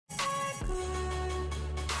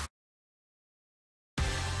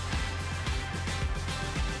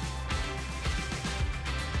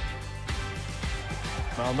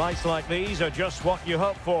Well, nights like these are just what you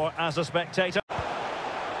hope for as a spectator.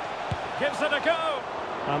 Gives it a go.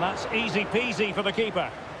 And that's easy peasy for the keeper.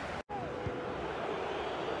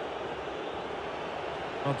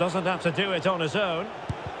 Well, doesn't have to do it on his own.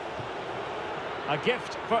 A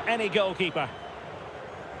gift for any goalkeeper.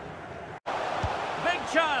 Big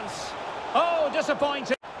chance. Oh,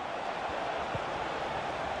 disappointing.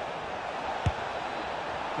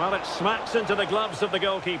 Well, it smacks into the gloves of the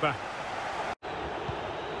goalkeeper.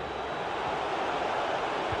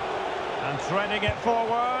 And threading it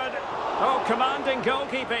forward. Oh, commanding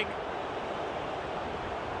goalkeeping.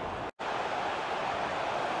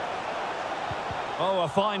 Oh, a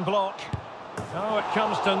fine block. Oh, it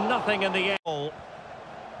comes to nothing in the end.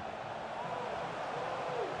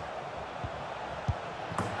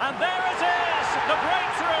 And there it is! The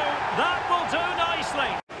breakthrough! That will do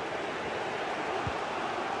nicely.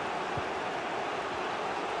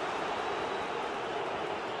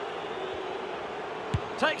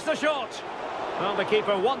 Takes the shot. Well, the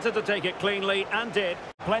keeper wanted to take it cleanly and did.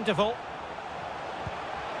 Plentiful.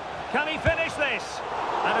 Can he finish this?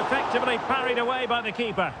 And effectively parried away by the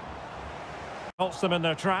keeper. Halts them in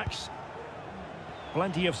their tracks.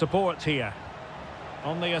 Plenty of support here.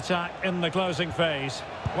 On the attack in the closing phase.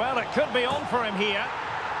 Well, it could be on for him here.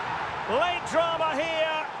 Late drama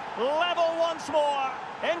here. Level once more.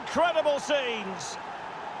 Incredible scenes.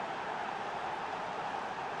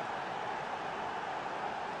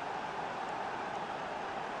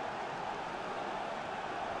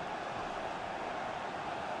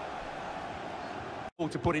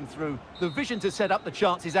 To put him through. The vision to set up the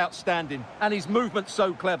chance is outstanding, and his movement's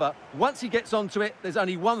so clever. Once he gets onto it, there's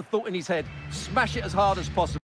only one thought in his head: smash it as hard as possible.